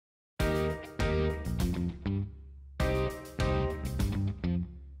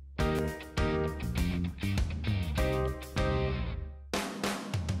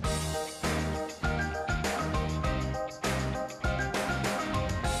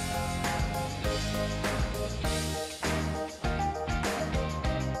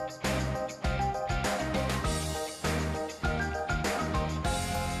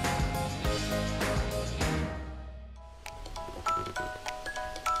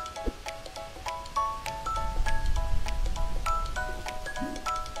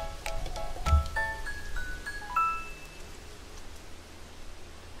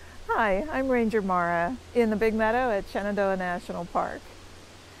Hi, I'm Ranger Mara in the Big Meadow at Shenandoah National Park.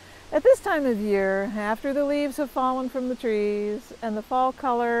 At this time of year, after the leaves have fallen from the trees and the fall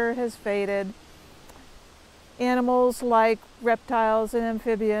color has faded, animals like reptiles and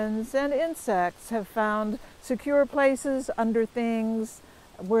amphibians and insects have found secure places under things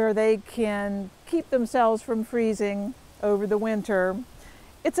where they can keep themselves from freezing over the winter.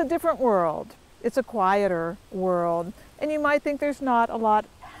 It's a different world. It's a quieter world, and you might think there's not a lot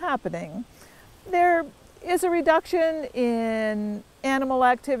happening. There is a reduction in animal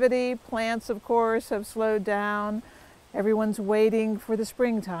activity. Plants, of course, have slowed down. Everyone's waiting for the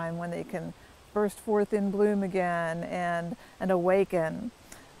springtime when they can burst forth in bloom again and awaken.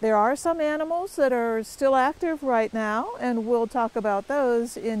 There are some animals that are still active right now, and we'll talk about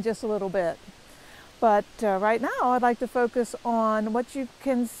those in just a little bit. But right now I'd like to focus on what you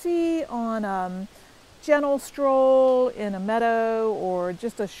can see on a gentle stroll in a meadow or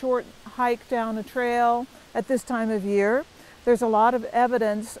just a short hike down a trail at this time of year. There's a lot of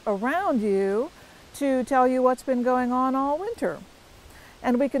evidence around you to tell you what's been going on all winter.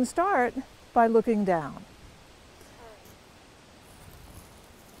 And we can start by looking down.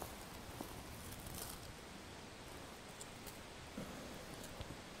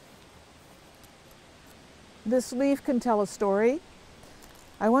 This leaf can tell a story.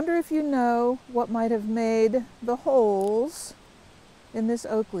 I wonder if you know what might have made the holes in this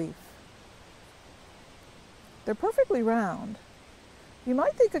oak leaf. They're perfectly round. You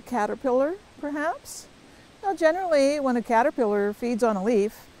might think a caterpillar, perhaps. Now, generally, when a caterpillar feeds on a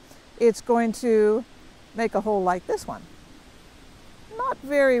leaf, it's going to make a hole like this one. Not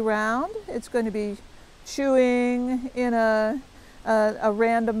very round. It's going to be chewing in a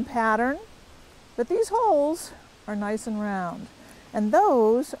random pattern. But these holes are nice and round, and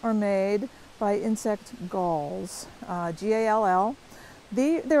those are made by insect galls, G-A-L-L.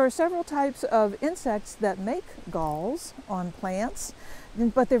 There are several types of insects that make galls on plants,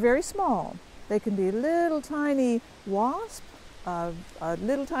 but they're very small. They can be little tiny wasp, a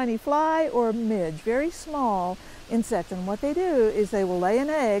little tiny fly, or a midge, very small insect. And what they do is they will lay an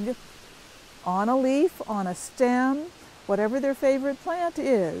egg on a leaf, on a stem, whatever their favorite plant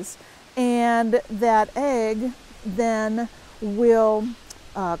is. And that egg then will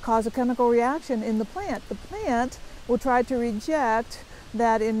cause a chemical reaction in the plant. The plant will try to reject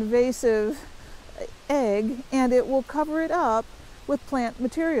that invasive egg, and it will cover it up with plant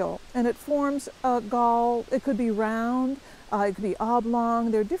material. And it forms a gall. It could be round, it could be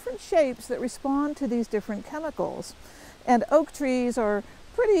oblong. There are different shapes that respond to these different chemicals. And oak trees are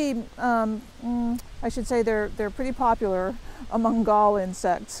pretty, I should say they're pretty popular among gall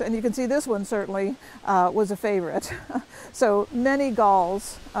insects. And you can see this one certainly was a favorite. So many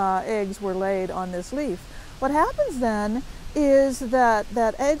galls' eggs were laid on this leaf. What happens then is that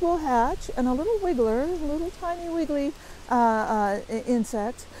that egg will hatch, and a little wiggler, a little tiny wiggly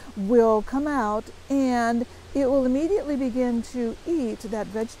insect will come out, and it will immediately begin to eat that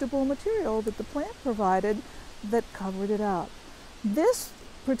vegetable material that the plant provided that covered it up. This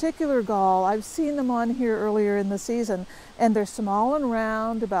particular gall, I've seen them on here earlier in the season, and they're small and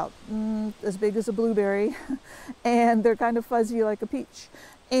round, about as big as a blueberry, and they're kind of fuzzy like a peach.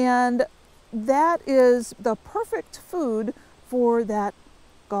 And that is the perfect food for that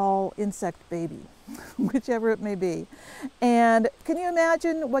gall insect baby, whichever it may be. And can you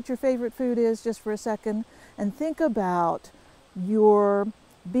imagine what your favorite food is just for a second? And think about your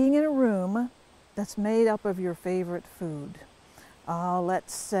being in a room that's made up of your favorite food.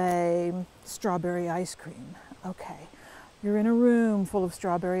 Let's say strawberry ice cream. Okay, you're in a room full of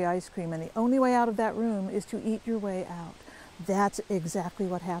strawberry ice cream, and the only way out of that room is to eat your way out. That's exactly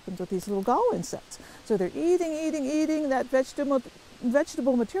what happens with these little gall insects. So they're eating that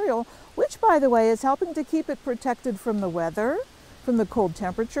vegetable material, which, by the way, is helping to keep it protected from the weather, from the cold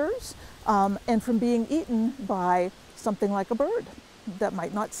temperatures, and from being eaten by something like a bird that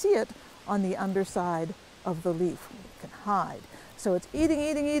might not see it on the underside of the leaf. It can hide. So it's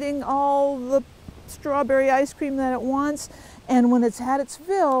eating all the strawberry ice cream that it wants, and when it's had its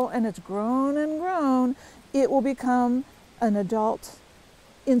fill and it's grown and grown, it will become an adult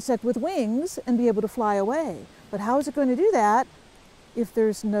insect with wings and be able to fly away. But how is it going to do that if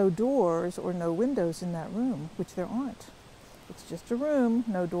there's no doors or no windows in that room, which there aren't? It's just a room,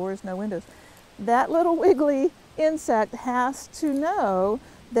 no doors, no windows. That little wiggly insect has to know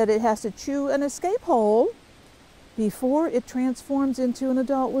that it has to chew an escape hole before it transforms into an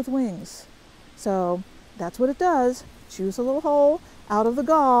adult with wings. So that's what it does. Chews a little hole out of the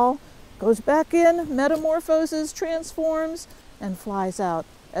gall, goes back in, metamorphoses, transforms, and flies out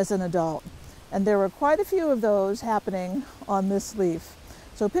as an adult. And there were quite a few of those happening on this leaf.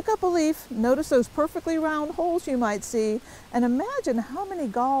 So pick up a leaf, notice those perfectly round holes you might see, and imagine how many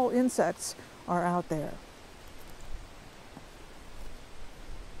gall insects are out there.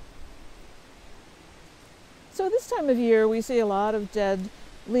 So this time of year we see a lot of dead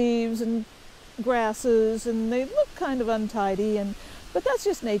leaves and grasses, and they look kind of untidy, but that's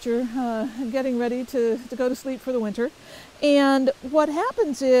just nature getting ready to go to sleep for the winter. And what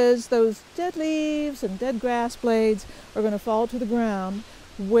happens is those dead leaves and dead grass blades are going to fall to the ground,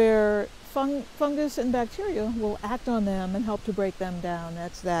 where fungus and bacteria will act on them and help to break them down.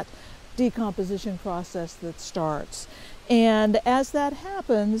 That's that decomposition process that starts. And as that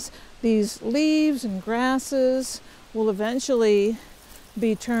happens, these leaves and grasses will eventually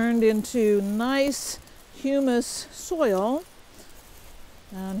be turned into nice humus soil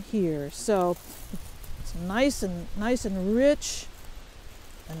down here. So it's nice and rich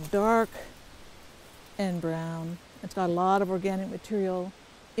and dark and brown. It's got a lot of organic material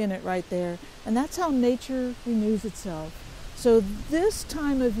in it right there. And that's how nature renews itself. So this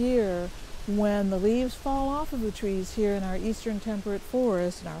time of year, when the leaves fall off of the trees here in our eastern temperate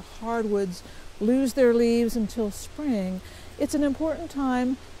forest and our hardwoods lose their leaves until spring, it's an important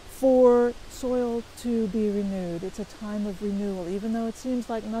time for soil to be renewed. It's a time of renewal. Even though it seems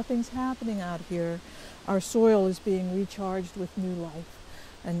like nothing's happening out here, our soil is being recharged with new life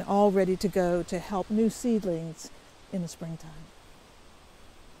and all ready to go to help new seedlings in the springtime.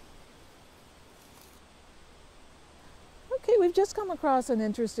 Okay, we've just come across an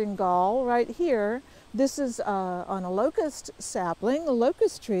interesting gall right here. This is on a locust sapling, a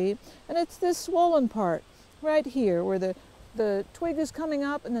locust tree, and it's this swollen part right here where the twig is coming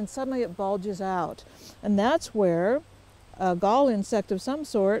up and then suddenly it bulges out. And that's where a gall insect of some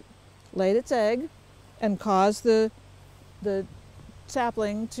sort laid its egg and caused the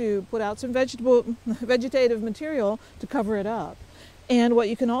sapling to put out some vegetative material to cover it up. And what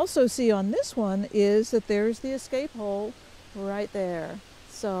you can also see on this one is that there's the escape hole right there.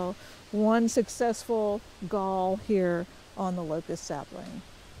 So one successful gall here on the locust sapling.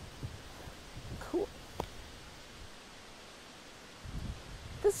 Cool.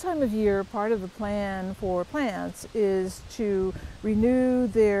 This time of year, part of the plan for plants is to renew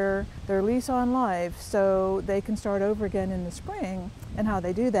their lease on life so they can start over again in the spring. And how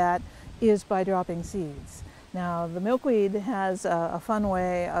they do that is by dropping seeds. Now, the milkweed has a fun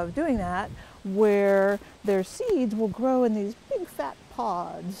way of doing that, where their seeds will grow in these big fat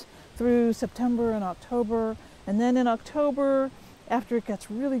pods through September and October. And then in October, after it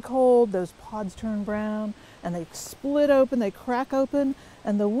gets really cold, those pods turn brown and they split open, they crack open,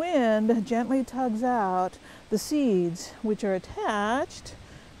 and the wind gently tugs out the seeds, which are attached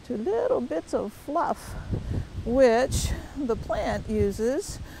to little bits of fluff, which the plant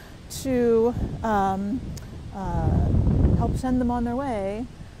uses to help send them on their way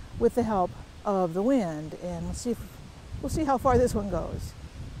with the help of the wind. And we'll see how far this one goes.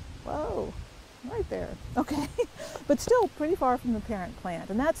 Whoa, right there. Okay, but still pretty far from the parent plant,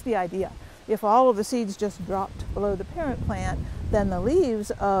 and that's the idea. If all of the seeds just dropped below the parent plant, then the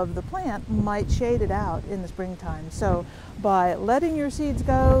leaves of the plant might shade it out in the springtime. So by letting your seeds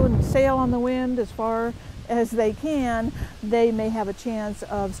go and sail on the wind as far as they can, they may have a chance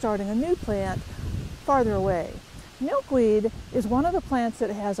of starting a new plant farther away. Milkweed is one of the plants that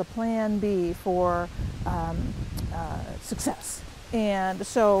has a plan B for success. And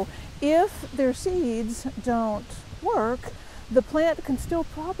so if their seeds don't work, the plant can still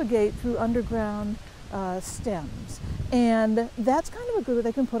propagate through underground stems. And that's kind of a good,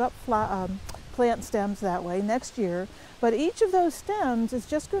 they can put up plant stems that way next year. But each of those stems is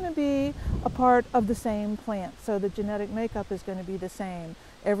just going to be a part of the same plant. So the genetic makeup is going to be the same,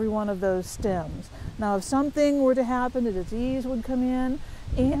 every one of those stems. Now, if something were to happen, a disease would come in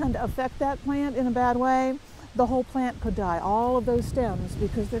and affect that plant in a bad way, the whole plant could die, all of those stems,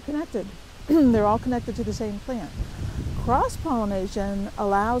 because they're connected. They're all connected to the same plant. Cross-pollination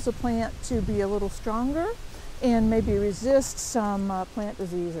allows a plant to be a little stronger and maybe resist some plant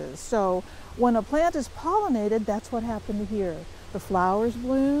diseases. So when a plant is pollinated, that's what happened here. The flowers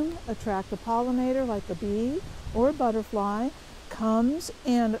bloom, attract a pollinator like a bee or a butterfly, comes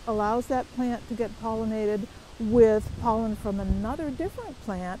and allows that plant to get pollinated with pollen from another different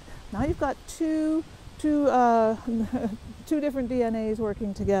plant. Now you've got two different DNAs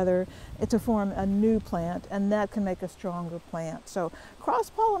working together to form a new plant, and that can make a stronger plant. So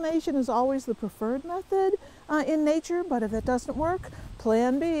cross-pollination is always the preferred method in nature, but if it doesn't work,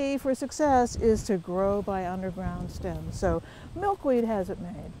 plan B for success is to grow by underground stems. So milkweed has it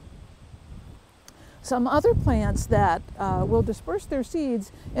made. Some other plants that will disperse their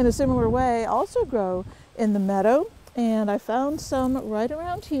seeds in a similar way also grow in the meadow And I found some right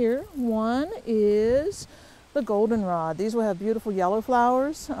around here. One is the goldenrod. These will have beautiful yellow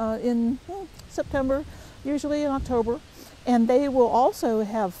flowers in September, usually in October. And they will also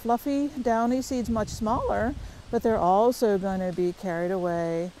have fluffy, downy seeds, much smaller, but they're also going to be carried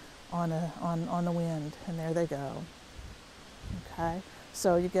away on the wind. And there they go. Okay,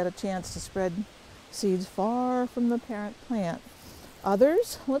 so you get a chance to spread seeds far from the parent plant.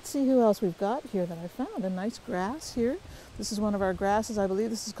 Others, let's see who else we've got here that I found. A nice grass here. This is one of our grasses. I believe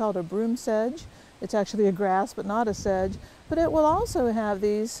this is called a broom sedge. It's actually a grass, but not a sedge. But it will also have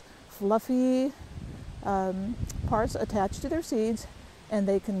these fluffy parts attached to their seeds, and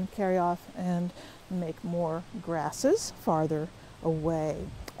they can carry off and make more grasses farther away.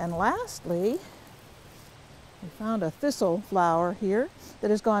 And lastly, we found a thistle flower here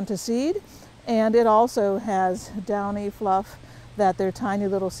that has gone to seed, and it also has downy fluff that their tiny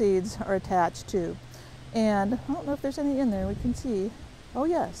little seeds are attached to. And I don't know if there's any in there, we can see. Oh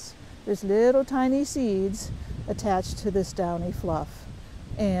yes, there's little tiny seeds attached to this downy fluff.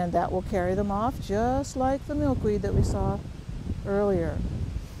 And that will carry them off just like the milkweed that we saw earlier.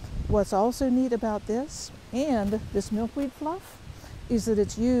 What's also neat about this and this milkweed fluff is that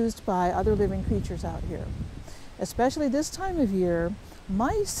it's used by other living creatures out here. Especially this time of year,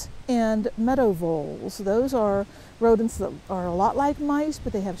 mice and meadow voles. Those are rodents that are a lot like mice,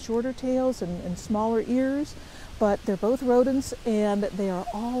 but they have shorter tails and smaller ears. But they're both rodents, and they are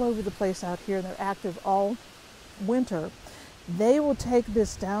all over the place out here, and they're active all winter. They will take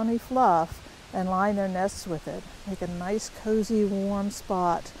this downy fluff and line their nests with it, make a nice, cozy, warm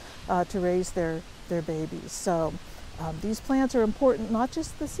spot to raise their babies. So these plants are important, not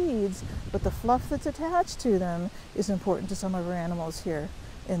just the seeds, but the fluff that's attached to them is important to some of our animals here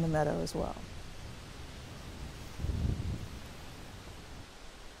in the meadow as well.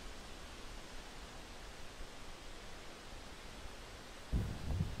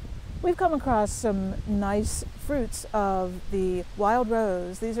 We've come across some nice fruits of the wild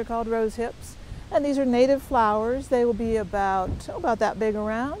rose. These are called rose hips, and these are native flowers. They will be about that big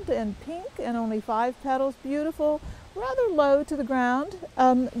around and pink and only 5 petals, beautiful, rather low to the ground,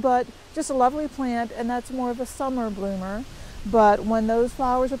 but just a lovely plant, and that's more of a summer bloomer. But when those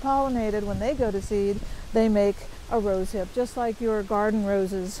flowers are pollinated, when they go to seed, they make a rose hip, just like your garden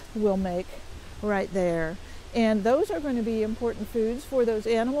roses will make right there. And those are going to be important foods for those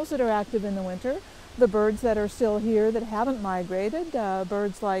animals that are active in the winter, the birds that are still here that haven't migrated,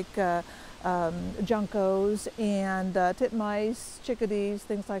 birds like juncos and titmice, chickadees,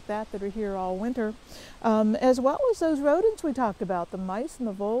 things like that that are here all winter, as well as those rodents we talked about, the mice and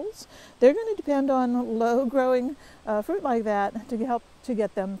the voles. They're going to depend on low-growing fruit like that to help to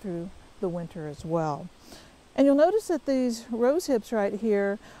get them through the winter as well. And you'll notice that these rose hips right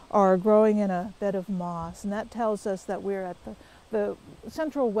here are growing in a bed of moss, and that tells us that we're at the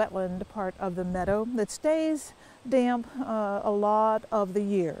central wetland part of the meadow that stays damp a lot of the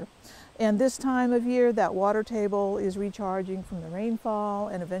year. And this time of year, that water table is recharging from the rainfall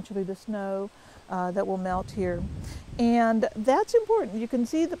and eventually the snow that will melt here. And that's important. You can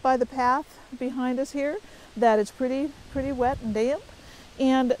see that by the path behind us here that it's pretty wet and damp.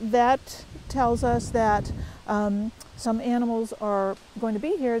 And that tells us that some animals are going to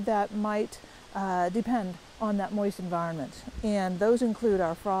be here that might depend on that moist environment. And those include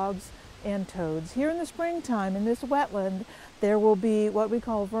our frogs and toads. Here in the springtime, in this wetland, there will be what we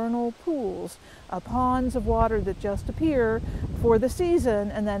call vernal pools, ponds of water that just appear for the season,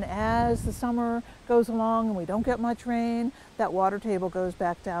 and then as the summer goes along and we don't get much rain, that water table goes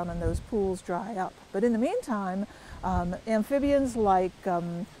back down and those pools dry up. But in the meantime, amphibians like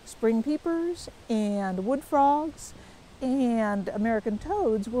spring peepers and wood frogs and American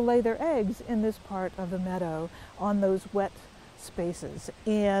toads will lay their eggs in this part of the meadow on those wet spaces.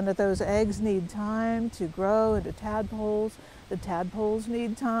 And those eggs need time to grow into tadpoles. The tadpoles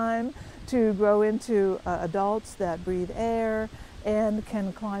need time to grow into adults that breathe air and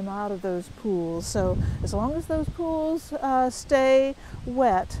can climb out of those pools. So as long as those pools stay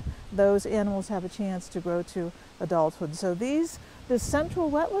wet, those animals have a chance to grow to adulthood. So this central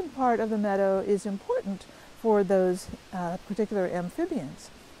wetland part of the meadow is important for those particular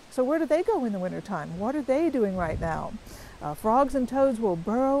amphibians. So where do they go in the wintertime? What are they doing right now? Frogs and toads will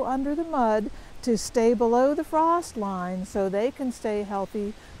burrow under the mud to stay below the frost line so they can stay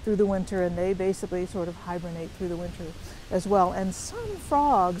healthy through the winter, and they basically sort of hibernate through the winter as well. And some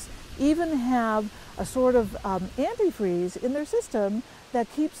frogs even have a sort of antifreeze in their system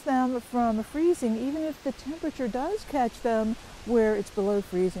that keeps them from freezing even if the temperature does catch them where it's below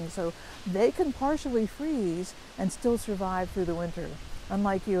freezing. So they can partially freeze and still survive through the winter,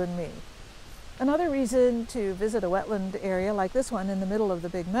 unlike you and me. Another reason to visit a wetland area like this one in the middle of the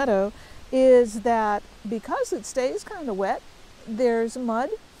big meadow is that because it stays kind of wet, there's mud,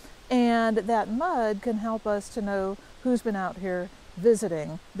 and that mud can help us to know who's been out here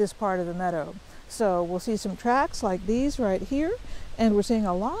visiting this part of the meadow. So we'll see some tracks like these right here, and we're seeing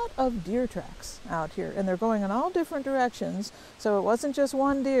a lot of deer tracks out here, and they're going in all different directions. So it wasn't just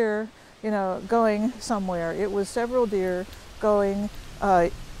one deer, going somewhere. It was several deer going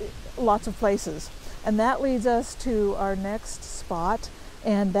lots of places. And that leads us to our next spot,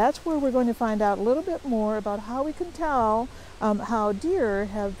 and that's where we're going to find out a little bit more about how we can tell how deer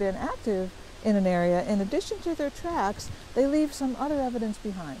have been active in an area. In addition to their tracks, they leave some other evidence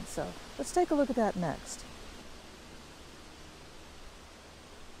behind. So let's take a look at that next.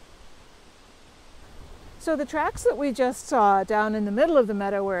 So the tracks that we just saw down in the middle of the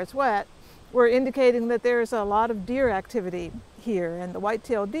meadow where it's wet were indicating that there's a lot of deer activity here. And the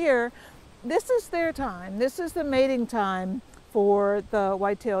white-tailed deer, this is their time. This is the mating time for the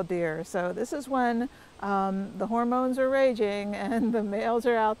white-tailed deer. So this is when the hormones are raging and the males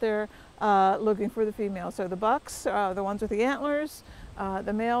are out there looking for the females. So the bucks, the ones with the antlers,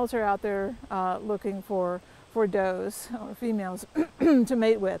 the males are out there looking for does or females to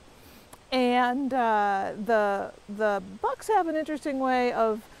mate with. And the bucks have an interesting way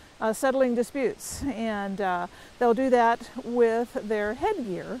of settling disputes, and they'll do that with their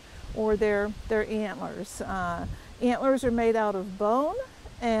headgear or their antlers. Antlers are made out of bone,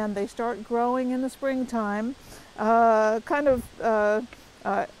 and they start growing in the springtime, kind of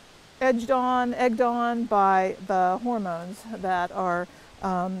egged on by the hormones that are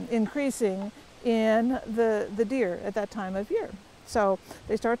increasing in the deer at that time of year. So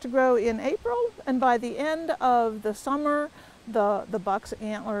they start to grow in April, and by the end of the summer, the buck's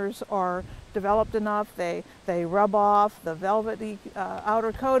antlers are developed enough. They rub off the velvety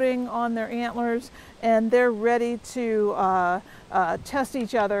outer coating on their antlers, and they're ready to test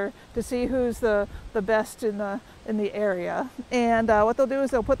each other to see who's the best in the area. And what they'll do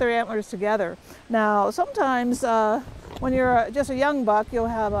is they'll put their antlers together. Now, sometimes when you're just a young buck, you'll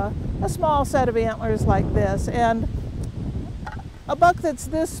have a small set of antlers like this, and a buck that's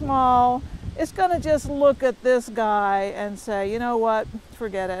this small is going to just look at this guy and say, you know what,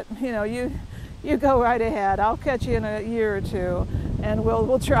 forget it. You go right ahead. I'll catch you in a year or two, and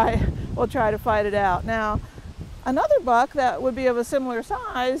we'll try to fight it out. Now, another buck that would be of a similar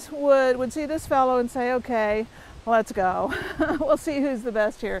size would see this fellow and say, okay, let's go. We'll see who's the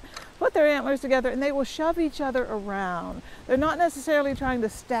best here. Put their antlers together, and they will shove each other around. They're not necessarily trying to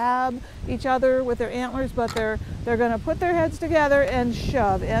stab each other with their antlers, but they're going to put their heads together and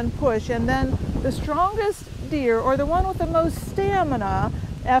shove and push. And then the strongest deer, or the one with the most stamina,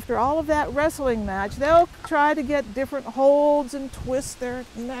 after all of that wrestling match, they'll try to get different holds and twist their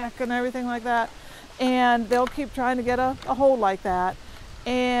neck and everything like that. And they'll keep trying to get a hold like that.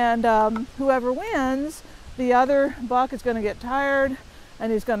 And whoever wins, the other buck is going to get tired,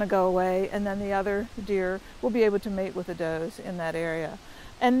 and he's going to go away, and then the other deer will be able to mate with the does in that area.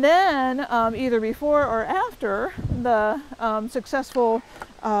 And then either before or after the successful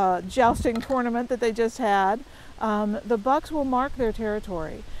jousting tournament that they just had, the bucks will mark their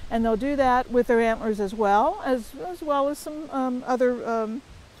territory, and they'll do that with their antlers as well as some other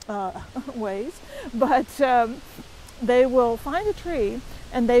ways. But they will find a tree,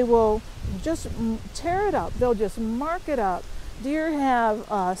 and they will just tear it up. They'll just mark it up. Deer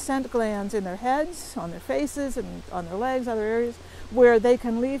have scent glands in their heads, on their faces, and on their legs, other areas, where they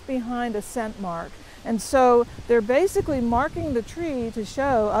can leave behind a scent mark. And so they're basically marking the tree to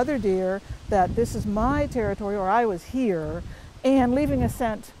show other deer that this is my territory, or I was here, and leaving a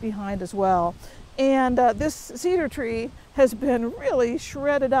scent behind as well. And this cedar tree has been really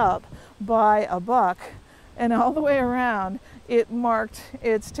shredded up by a buck, and all the way around it marked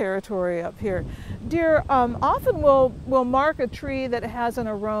its territory up here. Deer often will mark a tree that has an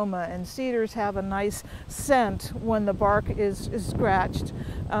aroma, and cedars have a nice scent when the bark is scratched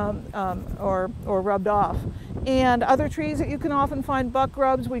or rubbed off. And other trees that you can often find buck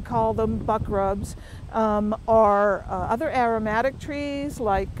rubs, we call them buck rubs, are other aromatic trees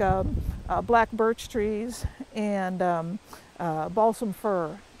like black birch trees and balsam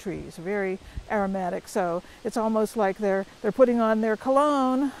fir trees, very aromatic. So it's almost like they're putting on their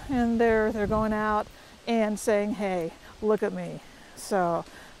cologne, and they're going out and saying, hey, look at me. So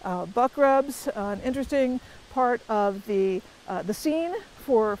buck rubs, an interesting part of the scene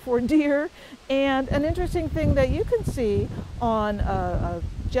for deer, and an interesting thing that you can see on a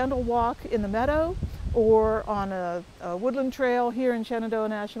gentle walk in the meadow or on a woodland trail here in Shenandoah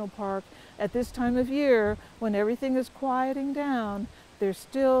National Park at this time of year when everything is quieting down. there's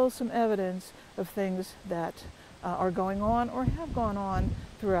still some evidence of things that are going on or have gone on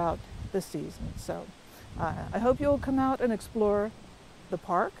throughout the season. So I hope you'll come out and explore the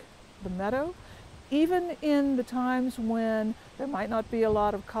park, the meadow, even in the times when there might not be a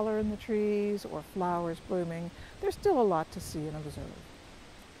lot of color in the trees or flowers blooming. There's still a lot to see and observe.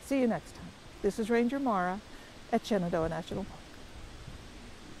 See you next time. This is Ranger Mara at Shenandoah National Park.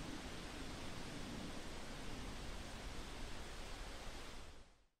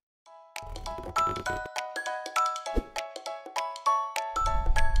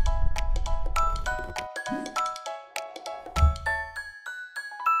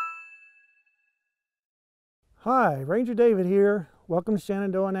 Hi, Ranger David here. Welcome to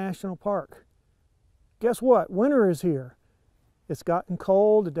Shenandoah National Park. Guess what? Winter is here. It's gotten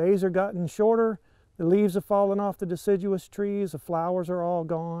cold, the days are gotten shorter, the leaves have fallen off the deciduous trees, the flowers are all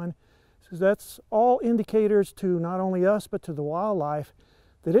gone. So that's all indicators to not only us but to the wildlife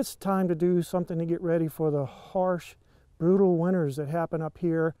that it's time to do something to get ready for the harsh, brutal winters that happen up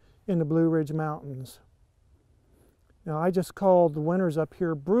here in the Blue Ridge Mountains. Now, I just called the winters up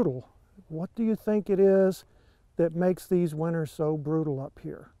here brutal. What do you think it is that makes these winters so brutal up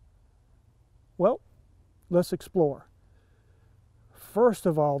here? Well, let's explore. First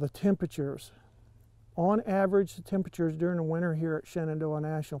of all, the temperatures. On average, the temperatures during the winter here at Shenandoah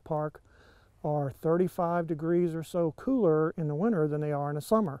National Park are 35 degrees or so cooler in the winter than they are in the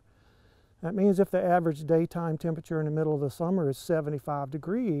summer. That means if the average daytime temperature in the middle of the summer is 75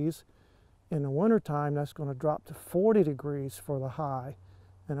 degrees, in the wintertime that's going to drop to 40 degrees for the high.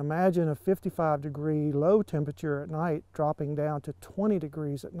 And imagine a 55-degree low temperature at night dropping down to 20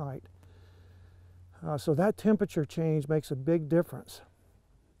 degrees at night. So that temperature change makes a big difference.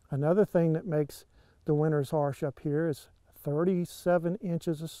 Another thing that makes the winters harsh up here is 37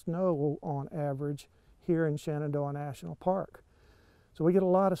 inches of snow on average here in Shenandoah National Park. So we get a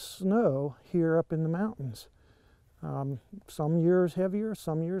lot of snow here up in the mountains. Some years heavier,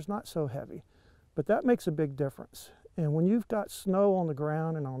 some years not so heavy. But that makes a big difference. And when you've got snow on the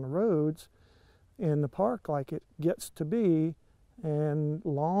ground and on the roads in the park like it gets to be, and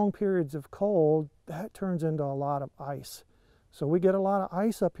long periods of cold, that turns into a lot of ice. So we get a lot of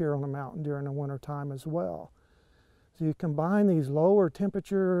ice up here on the mountain during the winter time as well. So you combine these lower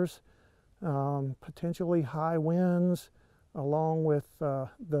temperatures, potentially high winds, along with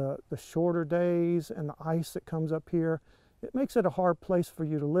the shorter days and the ice that comes up here, it makes it a hard place for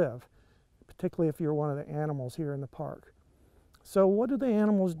you to live, particularly if you're one of the animals here in the park. So what do the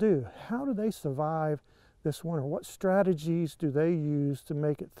animals do? How do they survive this winter? What strategies do they use to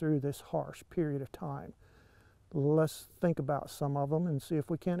make it through this harsh period of time? Let's think about some of them and see if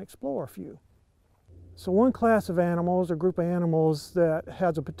we can explore a few. So one class of animals or group of animals that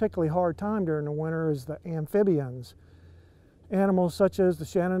has a particularly hard time during the winter is the amphibians. Animals such as the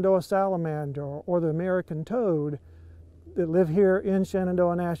Shenandoah salamander or the American toad that live here in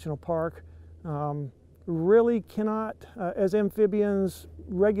Shenandoah National Park really cannot, as amphibians,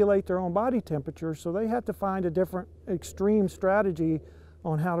 regulate their own body temperature, so they have to find a different extreme strategy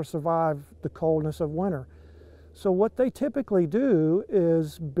on how to survive the coldness of winter. So what they typically do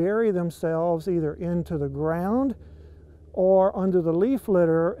is bury themselves either into the ground or under the leaf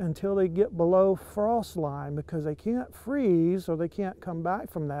litter until they get below frost line, because they can't freeze or they can't come back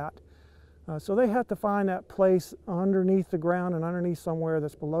from that. So they have to find that place underneath the ground and underneath somewhere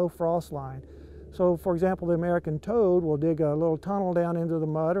that's below frost line. So for example, the American toad will dig a little tunnel down into the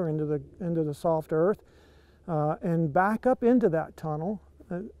mud or into the soft earth and back up into that tunnel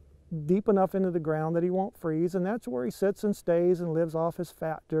deep enough into the ground that he won't freeze, and that's where he sits and stays and lives off his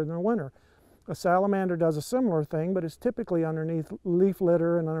fat during the winter. A salamander does a similar thing, but it's typically underneath leaf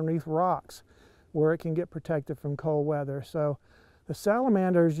litter and underneath rocks where it can get protected from cold weather. So the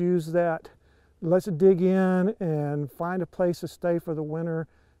salamanders use that, let's dig in and find a place to stay for the winter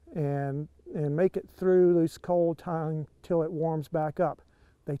and make it through this cold time till it warms back up.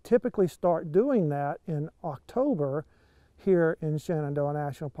 They typically start doing that in October here in Shenandoah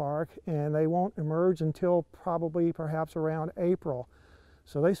National Park, and they won't emerge until probably perhaps around April.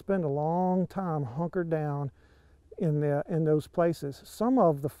 So they spend a long time hunkered down in those places. Some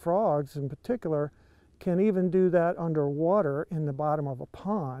of the frogs in particular can even do that underwater in the bottom of a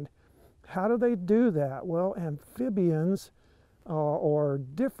pond. How do they do that? Well, amphibians are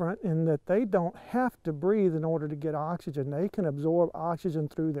different in that they don't have to breathe in order to get oxygen. They can absorb oxygen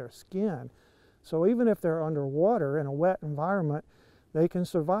through their skin. So even if they're underwater in a wet environment, they can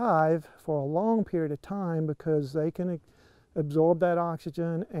survive for a long period of time because they can absorb that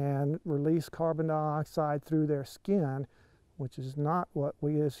oxygen and release carbon dioxide through their skin, which is not what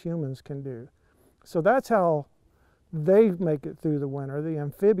we as humans can do. So that's how they make it through the winter. The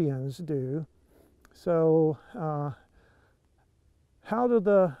amphibians do. So how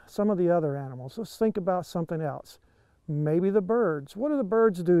do some of the other animals? Let's think about something else. Maybe the birds. What do the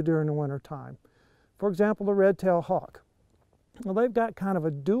birds do during the winter time? For example, the red-tailed hawk. Well, they've got kind of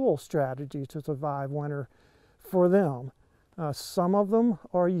a dual strategy to survive winter for them. Some of them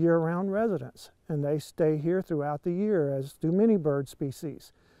are year-round residents, and they stay here throughout the year, as do many bird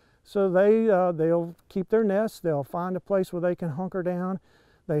species. So they'll keep their nests, they'll find a place where they can hunker down,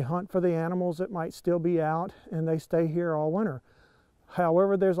 they hunt for the animals that might still be out, and they stay here all winter.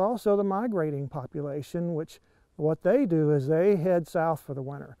 However, there's also the migrating population, which what they do is they head south for the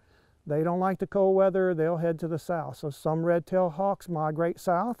winter. They don't like the cold weather, they'll head to the south. So some red-tailed hawks migrate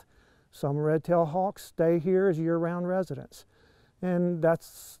south, some red-tailed hawks stay here as year-round residents. And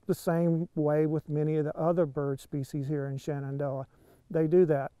that's the same way with many of the other bird species here in Shenandoah. They do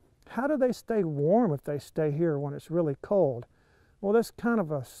that. How do they stay warm if they stay here when it's really cold? Well, that's kind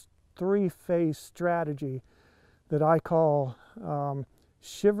of a three-phase strategy that I call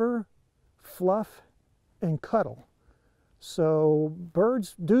shiver, fluff, and cuddle. So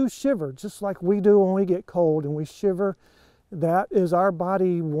birds do shiver just like we do when we get cold and we shiver. That is our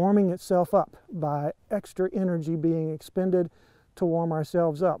body warming itself up by extra energy being expended to warm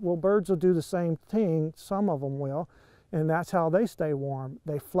ourselves up. Well, birds will do the same thing, some of them will, and that's how they stay warm.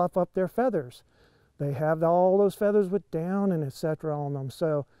 They fluff up their feathers. They have all those feathers with down and etc. on them.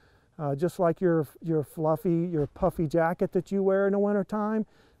 So just like your fluffy, your puffy jacket that you wear in the wintertime,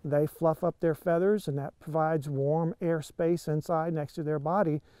 they fluff up their feathers, and that provides warm air space inside next to their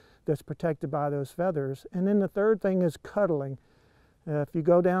body that's protected by those feathers. And then the third thing is cuddling. If you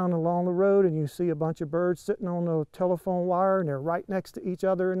go down along the road and you see a bunch of birds sitting on the telephone wire and they're right next to each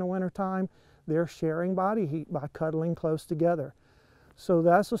other in the wintertime, they're sharing body heat by cuddling close together. So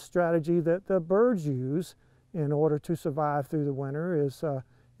that's a strategy that the birds use in order to survive through the winter, is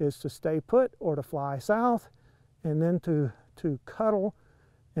to stay put or to fly south, and then to cuddle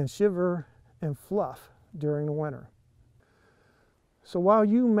and shiver and fluff during the winter. So while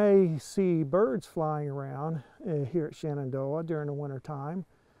you may see birds flying around here at Shenandoah during the winter time,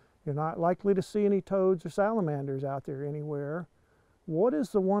 you're not likely to see any toads or salamanders out there anywhere. What is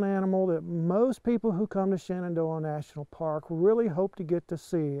the one animal that most people who come to Shenandoah National Park really hope to get to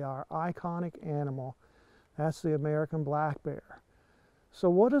see? Our iconic animal. That's the American black bear. So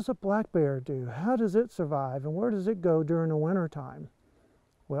what does a black bear do? How does it survive, and where does it go during the winter time?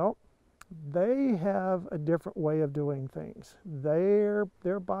 Well, they have a different way of doing things. Their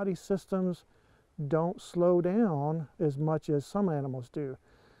body systems don't slow down as much as some animals do.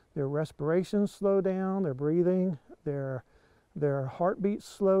 Their respiration slow down, their breathing, their heartbeats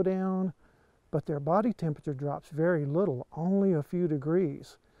slow down, but their body temperature drops very little, only a few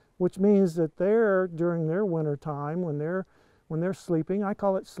degrees, which means that during their winter time, when they're sleeping, I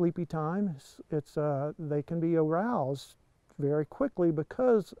call it sleepy time, they can be aroused very quickly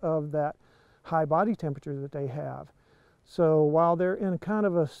because of that high body temperature that they have. So while they're in kind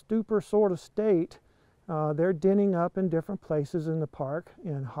of a stupor sort of state, they're denning up in different places in the park.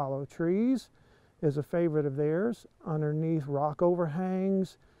 In hollow trees is a favorite of theirs, underneath rock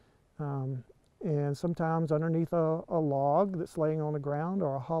overhangs, and sometimes underneath a log that's laying on the ground,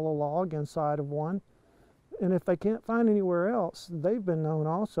 or a hollow log inside of one. And if they can't find anywhere else, they've been known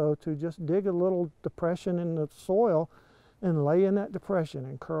also to just dig a little depression in the soil and lay in that depression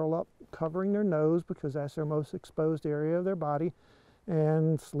and curl up, covering their nose because that's their most exposed area of their body,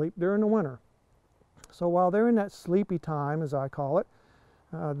 and sleep during the winter. So while they're in that sleepy time, as I call it,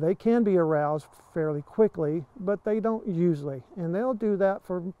 they can be aroused fairly quickly, but they don't usually. And they'll do that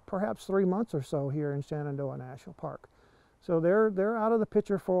for perhaps 3 months or so here in Shenandoah National Park. So they're out of the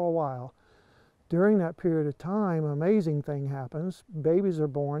picture for a while. During that period of time, an amazing thing happens. Babies are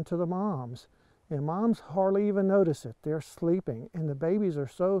born to the moms. And moms hardly even notice it. They're sleeping, and the babies are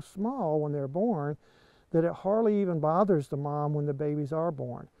so small when they're born that it hardly even bothers the mom when the babies are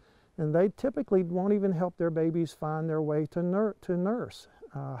born. And they typically won't even help their babies find their way to nurse.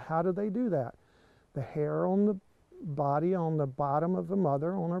 How do they do that? The hair on the body, on the bottom of the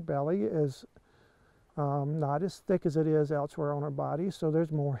mother, on her belly, is not as thick as it is elsewhere on her body, so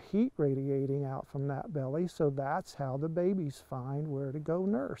there's more heat radiating out from that belly. So that's how the babies find where to go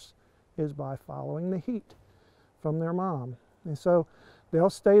nurse, is by following the heat from their mom. And so they'll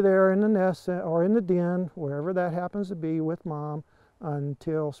stay there in the nest or in the den, wherever that happens to be, with mom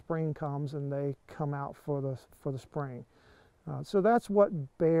until spring comes and they come out for the spring. So that's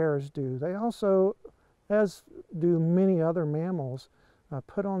what bears do. They also, as do many other mammals,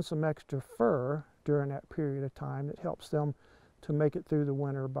 put on some extra fur during that period of time that helps them to make it through the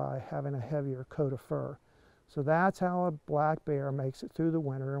winter by having a heavier coat of fur. So that's how a black bear makes it through the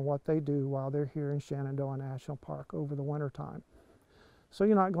winter and what they do while they're here in Shenandoah National Park over the winter time. So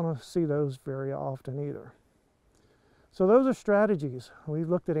you're not going to see those very often either. So those are strategies. We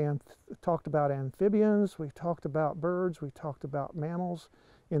looked at talked about amphibians, we talked about birds, we talked about mammals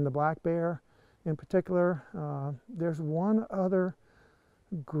in the black bear in particular. There's one other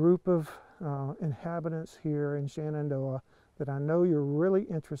group of inhabitants here in Shenandoah that I know you're really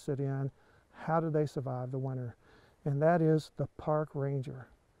interested in. How do they survive the winter? And that is the park ranger.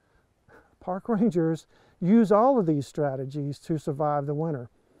 Park rangers use all of these strategies to survive the winter.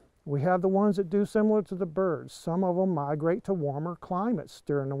 We have the ones that do similar to the birds. Some of them migrate to warmer climates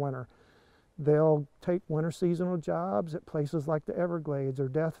during the winter. They'll take winter seasonal jobs at places like the Everglades or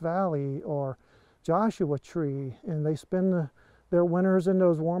Death Valley or Joshua Tree, and they spend their winters in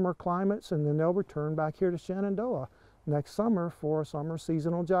those warmer climates, and then they'll return back here to Shenandoah next summer for a summer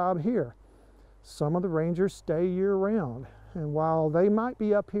seasonal job here. Some of the rangers stay year-round, and while they might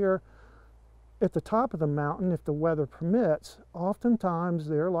be up here at the top of the mountain if the weather permits, oftentimes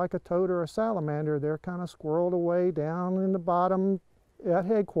they're like a toad or a salamander. They're kind of squirreled away down in the bottom at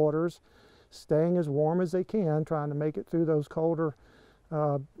headquarters, staying as warm as they can, trying to make it through those colder,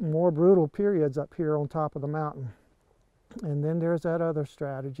 more brutal periods up here on top of the mountain. And then there's that other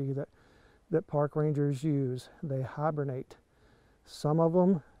strategy that park rangers use. They hibernate. Some of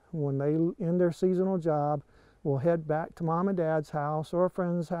them, when they end their seasonal job, will head back to mom and dad's house or a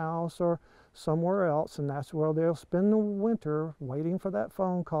friend's house or somewhere else, and that's where they'll spend the winter waiting for that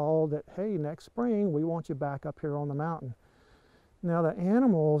phone call that, hey, next spring we want you back up here on the mountain. Now the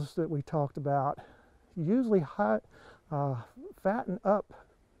animals that we talked about usually fatten up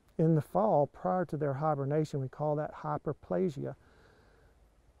in the fall prior to their hibernation. We call that hyperplasia.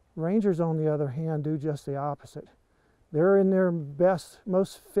 Rangers, on the other hand, do just the opposite. They're in their best,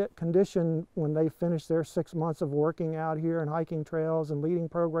 most fit condition when they finish their 6 months of working out here and hiking trails and leading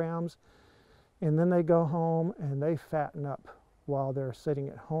programs. And then they go home and they fatten up while they're sitting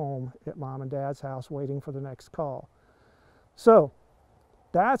at home at mom and dad's house waiting for the next call. So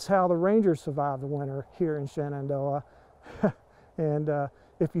that's how the rangers survive the winter here in Shenandoah. And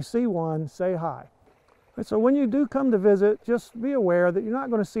if you see one, say hi. And so when you do come to visit, just be aware that you're not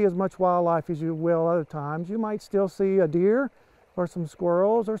going to see as much wildlife as you will other times. You might still see a deer or some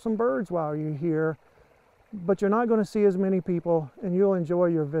squirrels or some birds while you're here, but you're not going to see as many people, and you'll enjoy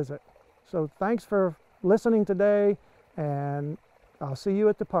your visit. So thanks for listening today, and I'll see you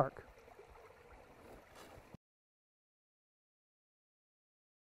at the park.